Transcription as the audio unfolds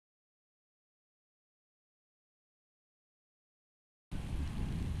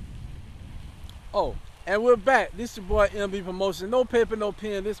Oh, and we're back. This your boy MB Promotion. No paper, no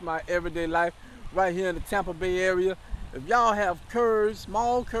pen. This is my everyday life right here in the Tampa Bay area. If y'all have curves,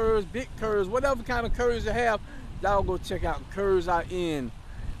 small curves, big curves, whatever kind of curves you have, y'all go check out Curves Are In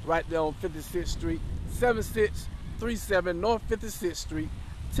right there on 56th Street, 7637 North 56th Street,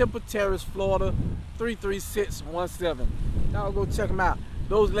 Temple Terrace, Florida, 33617. Y'all go check them out.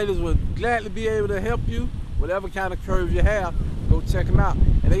 Those ladies will gladly be able to help you, whatever kind of curves you have. Go check them out.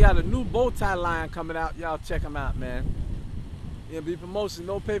 And they got a new bow tie line coming out. Y'all check them out, man. MB Promotion,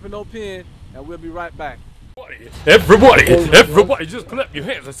 no paper, no pen, and we'll be right back. Everybody, just clap your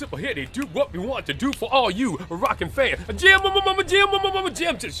hands. A simple head, they do what we want to do for all you rockin' fans. Jam, jam,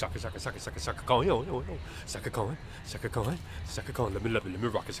 shaka con, yo, shaka con, let me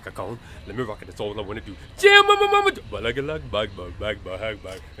rock it, shaka con, let me rock it. That's all I wanna do. Jam,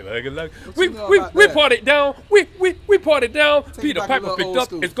 we parted down, we parted down. Peter Piper picked up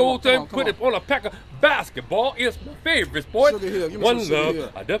his gold thing, put it on a pack of basketball. It's my favorite sport. One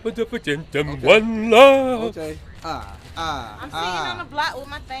love, one love. Okay. I'm sitting on the block with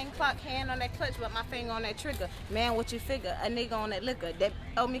my thing clock, hand on that clutch, with my finger on that trigger. Man, what you figure? A nigga on that liquor that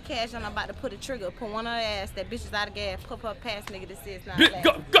owe me cash, and I'm about to put a trigger, put one on her ass. That bitch is out of gas. Put her past nigga that says not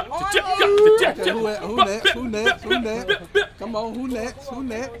Okay, who next? Come on, who next?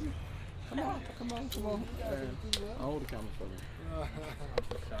 Come on. I'll hold the camera for me.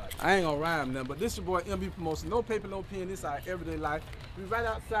 I ain't gonna rhyme now, but this your boy MB Promotion. No paper, no pen. This is our everyday life. We right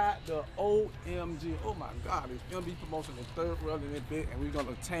outside the OMG. Oh my God, it's MB Promotion, the third world in this bit, and we're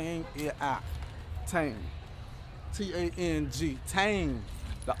gonna tang it out. Tang. T-A-N-G. Tang.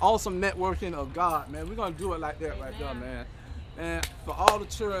 The awesome networking of God, man. We're gonna do it like that right there, man. And for all the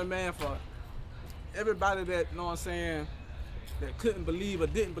children, man, for everybody that, you know what I'm saying, that couldn't believe or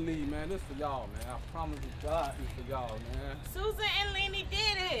didn't believe, man, this for y'all, man. I promise you, God is for y'all, man. Susan and Lenny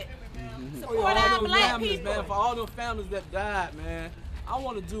did it. Support our black people. Man, for all those families that died, man, I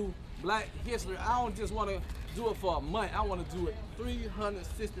want to do Black History. I don't just want to do it for a month. I want to do it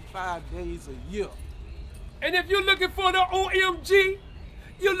 365 days a year. And if you're looking for the OMG,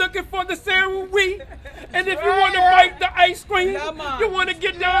 you're looking for the Sarah-wee. And if you want to bite the ice cream, you want to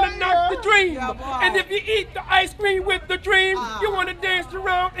get down and knock the dream. And if you eat the ice cream with the dream, you want to dance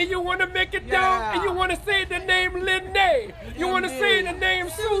around and you want to make it down. And you want to say the name Linnae. You want to say the name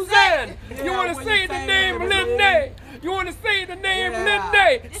Suzanne. You want to say the name Linnae. You want to say the name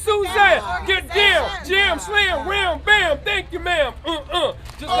Linnae. Suzanne, get down, jam, slam, wham, bam. Thank you, ma'am.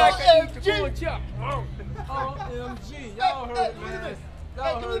 Just like I eat the pork chop. OMG, y'all heard it, man.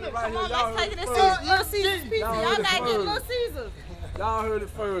 Y'all heard it right here. Y'all heard it first. Little Caesars pizza. Y'all gotta get Little Caesars. Y'all heard it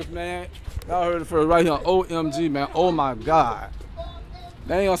first, man. Y'all heard it first right here on OMG, man. Oh my God.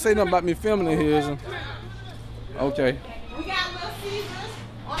 They ain't gonna say nothing about me filming it here, is it? Okay. We got Little Caesars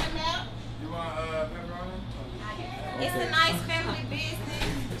on the map. You want pepperoni? It's a nice family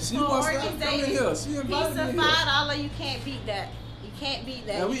business. She wants to come in here. She invited me here. $5. You can't beat that. Can't beat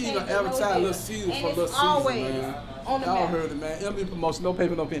that. Yeah, we even advertise Little Caesars for Little Caesars, man. Y'all heard it, man. MB Promotion, no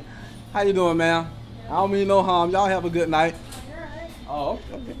paper, no pen. How you doing, man? I don't mean no harm. Y'all have a good night. Oh,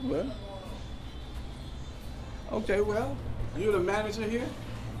 okay, well. Okay, well. You're the manager here?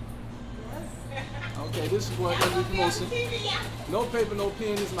 Okay, this is what MB Promotion. No paper, no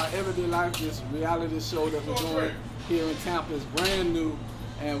pen. This is my everyday life. This reality show that we're doing here in Tampa is brand new.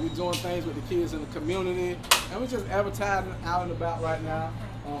 And we're doing things with the kids in the community. And we're just advertising out and about right now.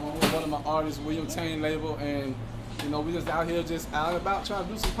 With one of my artists, William Tanglabel, and you know, we're just out here just out and about trying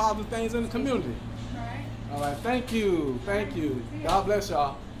to do some positive things in the community. All right, thank you. God bless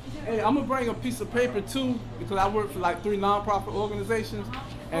y'all. Hey, I'm gonna bring a piece of paper too, because I work for like 3 nonprofit organizations,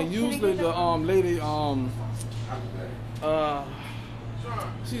 and usually the lady,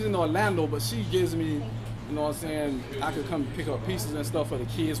 she's in Orlando, but she gives me, you know what I'm saying, I could come pick up pieces and stuff for the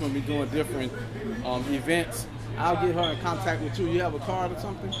kids when we're doing different events. I'll get her in contact with you. You have a card or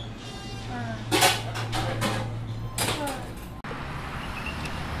something?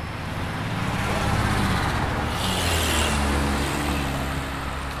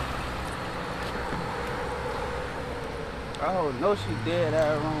 Oh, no, she dead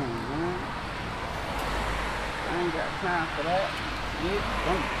that wrong, man. I ain't got time for that. Yeah,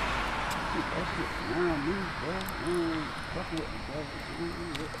 don't keep that shit around me, bro. Fucking with me,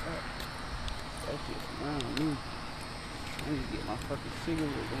 bro. That shit's around me. I need to get my fucking cigarette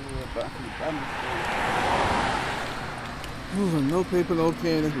over here about me. No paper, no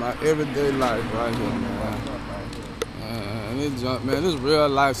pen. It's my everyday life right here, man. This junk, man. This real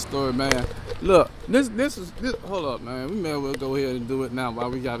life story, man. Look, this. Hold up, man. We may as well go ahead and do it now while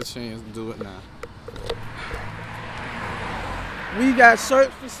we got a chance to do it now. We got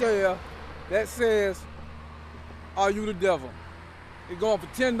shirts for sale. that says, "Are you the devil?" It's going for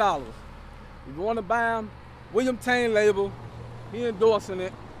 $10. If you want to buy them, William Tanglabel, he endorsing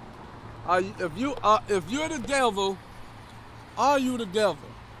it. If you're the devil, are you the devil?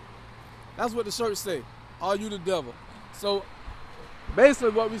 That's what the shirt say. Are you the devil? So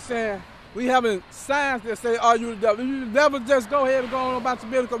basically what we're saying, we having signs that say, "Are you the devil?" If you the devil, just go ahead and go on about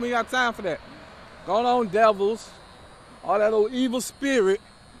your business, because we ain't got time for that. Going on, devils, all that old evil spirit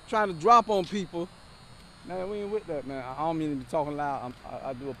trying to drop on people. Man, we ain't with that, man. I don't mean to be talking loud.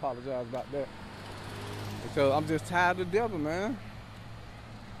 I do apologize about that. Because I'm just tired of the devil, man.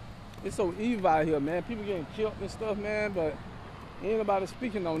 It's so evil out here, man. People getting killed and stuff, man, but ain't nobody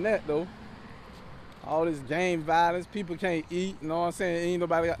speaking on that, though. All this gang violence, people can't eat, you know what I'm saying? Ain't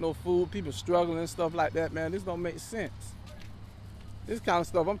nobody got no food, people struggling and stuff like that, man. This don't make sense. This kind of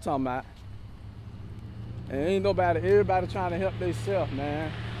stuff I'm talking about. And ain't everybody trying to help themselves,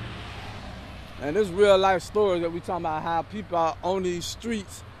 man. And this real life story that we talking about, how people are on these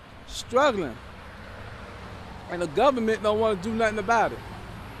streets struggling. And the government don't want to do nothing about it.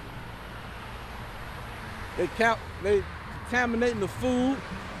 They contaminating the food.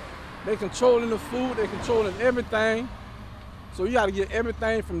 They controlling the food. They controlling everything. So you got to get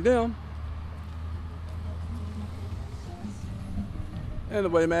everything from them.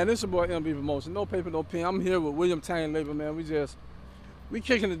 Anyway, man, this is your boy MB Promotion. No paper, no pen. I'm here with William Tanglabel, man. We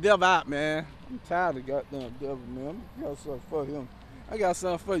kicking the devil out, man. I'm tired of goddamn devil, man. I got something for him. I got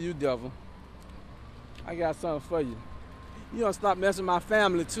something for you, devil. I got something for you. You gonna stop messing with my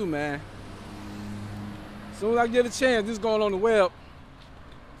family too, man. As soon as I get a chance, this is going on the web.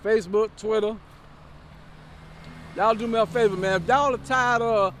 Facebook, Twitter. Y'all do me a favor, man. If y'all are tired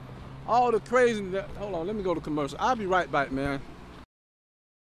of all the crazy... Hold on, let me go to commercial. I'll be right back, man.